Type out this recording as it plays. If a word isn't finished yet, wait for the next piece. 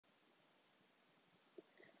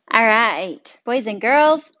All right, boys and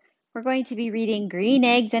girls, we're going to be reading Green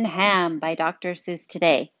Eggs and Ham by Dr. Seuss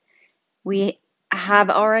today. We have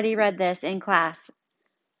already read this in class.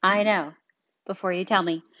 I know, before you tell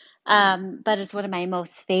me. But it's one of my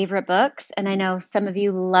most favorite books, and I know some of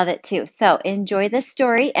you love it too. So enjoy this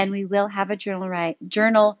story, and we will have a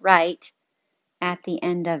journal write at the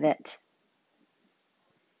end of it.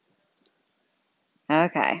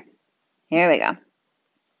 Okay, here we go.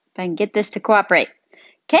 If I can get this to cooperate.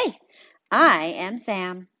 Okay, I am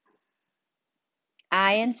Sam.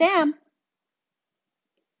 I am Sam.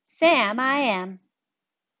 Sam, I am.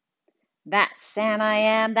 That Sam I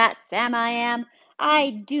am, that Sam I am.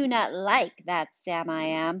 I do not like that Sam I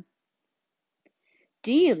am.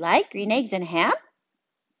 Do you like green eggs and ham?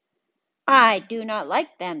 I do not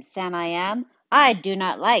like them, Sam I am. I do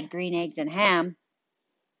not like green eggs and ham.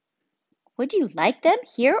 Would you like them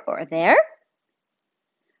here or there?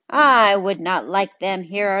 I would not like them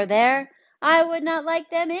here or there. I would not like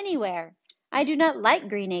them anywhere. I do not like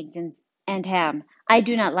green eggs and ham. I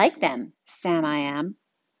do not like them, Sam I am.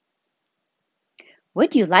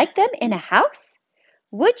 Would you like them in a house?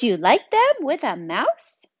 Would you like them with a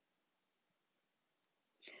mouse?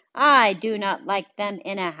 I do not like them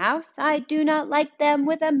in a house. I do not like them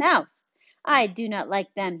with a mouse. I do not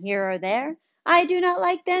like them here or there. I do not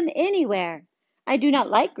like them anywhere. I do not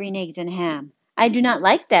like green eggs and ham. I do not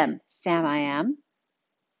like them, Sam I am.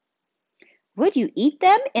 Would you eat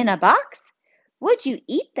them in a box? Would you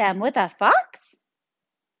eat them with a fox?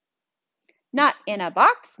 Not in a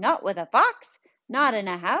box, not with a fox. Not in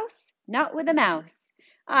a house, not with a mouse.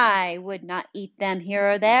 I would not eat them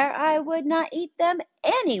here or there. I would not eat them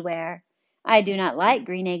anywhere. I do not like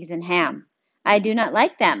green eggs and ham. I do not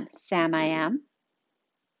like them, Sam I am.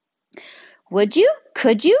 Would you,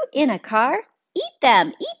 could you, in a car? Eat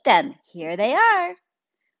them, here they are.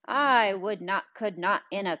 I would not, could not,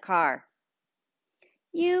 in a car.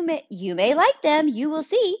 You may like them, you will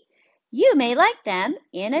see. You may like them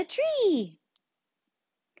in a tree.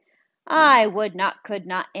 I would not, could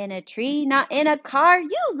not, in a tree, not in a car,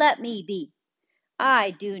 you let me be.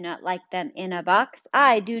 I do not like them in a box,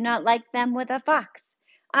 I do not like them with a fox.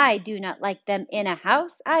 I do not like them in a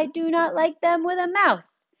house, I do not like them with a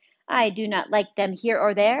mouse. I do not like them here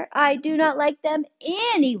or there, I do not like them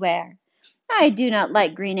anywhere. I do not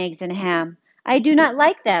like green eggs and ham, I do not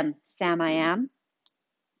like them, Sam I am.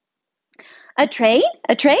 A train,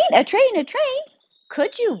 a train, a train, a train.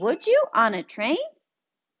 Could you, would you, on a train?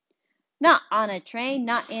 Not on a train,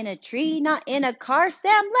 not in a tree, not in a car,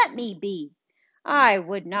 Sam, let me be. I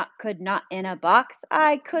would not, could not in a box,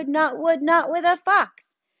 I could not, would not with a fox.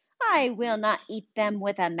 I will not eat them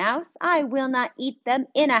with a mouse, I will not eat them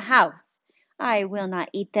in a house. I will not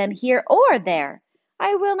eat them here or there.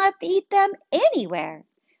 I will not eat them anywhere.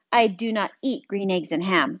 I do not eat green eggs and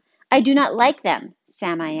ham. I do not like them,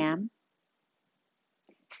 Sam I am.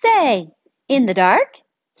 Say, in the dark?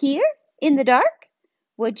 Here, in the dark?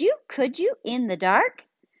 Would you, could you, in the dark?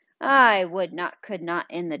 I would not, could not,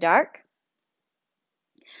 in the dark.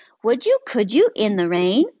 Would you, could you, in the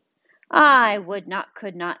rain? I would not,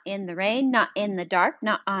 could not, in the rain, not in the dark,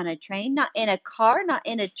 not on a train, not in a car, not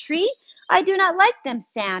in a tree. I do not like them,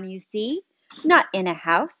 Sam, you see. Not in a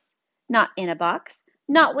house, not in a box,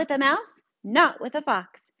 not with a mouse, not with a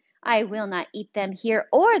fox. I will not eat them here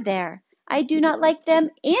or there. I do not like them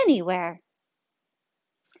anywhere.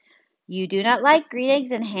 You do not like green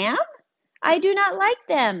eggs and ham? I do not like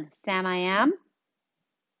them, Sam I am.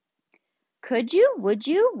 Could you, would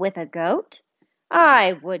you, with a goat?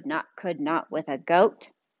 I would not, could not, with a goat.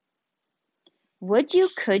 Would you,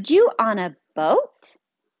 could you, on a boat?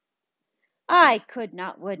 I could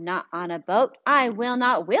not, would not, on a boat. I will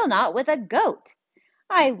not, with a goat.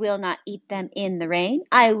 I will not eat them in the rain.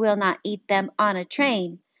 I will not eat them on a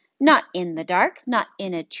train. Not in the dark, not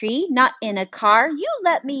in a tree, not in a car. You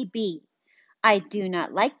let me be. I do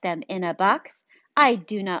not like them in a box. I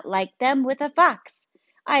do not like them with a fox.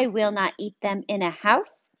 I will not eat them in a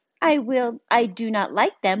house. I do not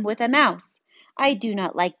like them with a mouse. I do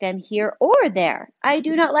not like them here or there. I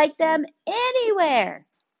do not like them anywhere.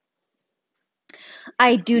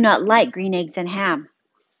 I do not like green eggs and ham.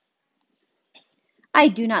 I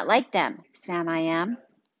do not like them, Sam I am.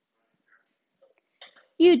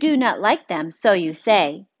 You do not like them, so you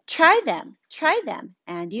say. Try them,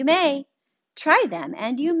 and you may. Try them,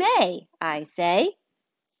 and you may, I say.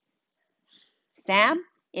 Sam,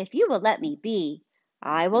 if you will let me be,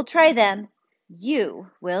 I will try them. You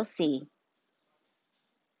will see.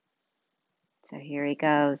 So here he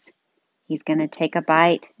goes. He's going to take a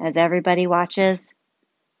bite as everybody watches.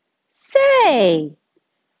 Say,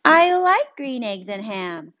 I like green eggs and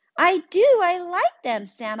ham. I like them,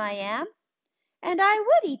 Sam I am, and I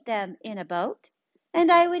would eat them in a boat,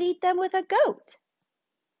 and I would eat them with a goat.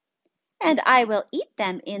 And I will eat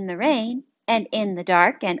them in the rain, and in the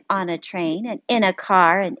dark, and on a train, and in a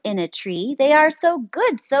car, and in a tree. They are so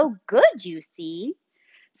good, you see.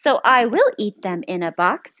 So I will eat them in a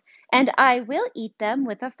box, and I will eat them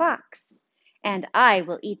with a fox. And I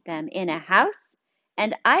will eat them in a house,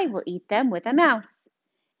 and I will eat them with a mouse.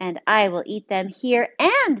 And I will eat them here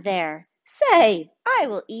and there. Say, I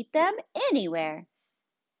will eat them anywhere.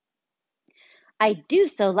 I do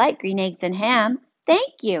so like green eggs and ham.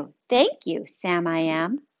 Thank you, Sam I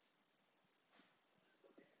am.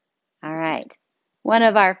 All right. One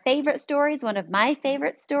of our favorite stories, one of my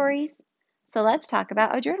favorite stories. So let's talk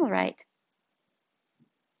about a journal write.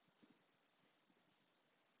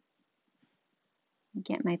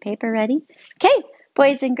 Get my paper ready. Okay,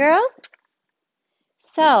 boys and girls.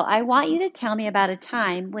 So I want you to tell me about a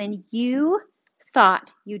time when you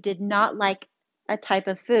thought you did not like a type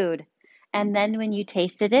of food. And then when you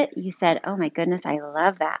tasted it, you said, oh my goodness, I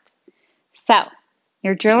love that. So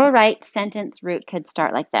your journal write sentence root could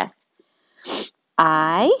start like this.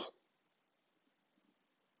 I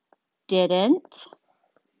didn't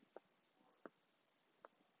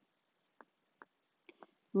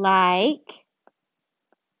like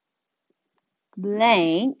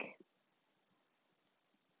blank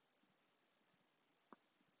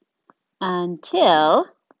until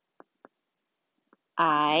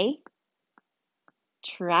I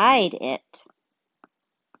tried it.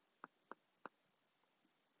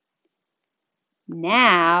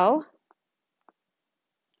 Now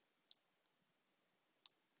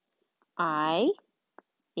I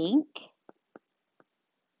think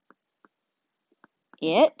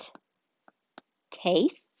it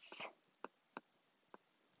tastes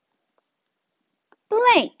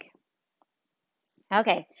blank.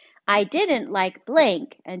 Okay, I didn't like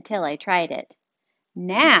blank until I tried it.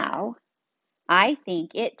 Now I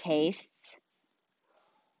think it tastes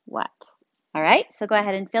what? All right, so go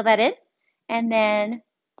ahead and fill that in and then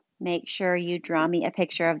make sure you draw me a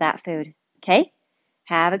picture of that food. Okay?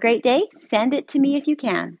 Have a great day. Send it to me if you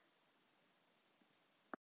can.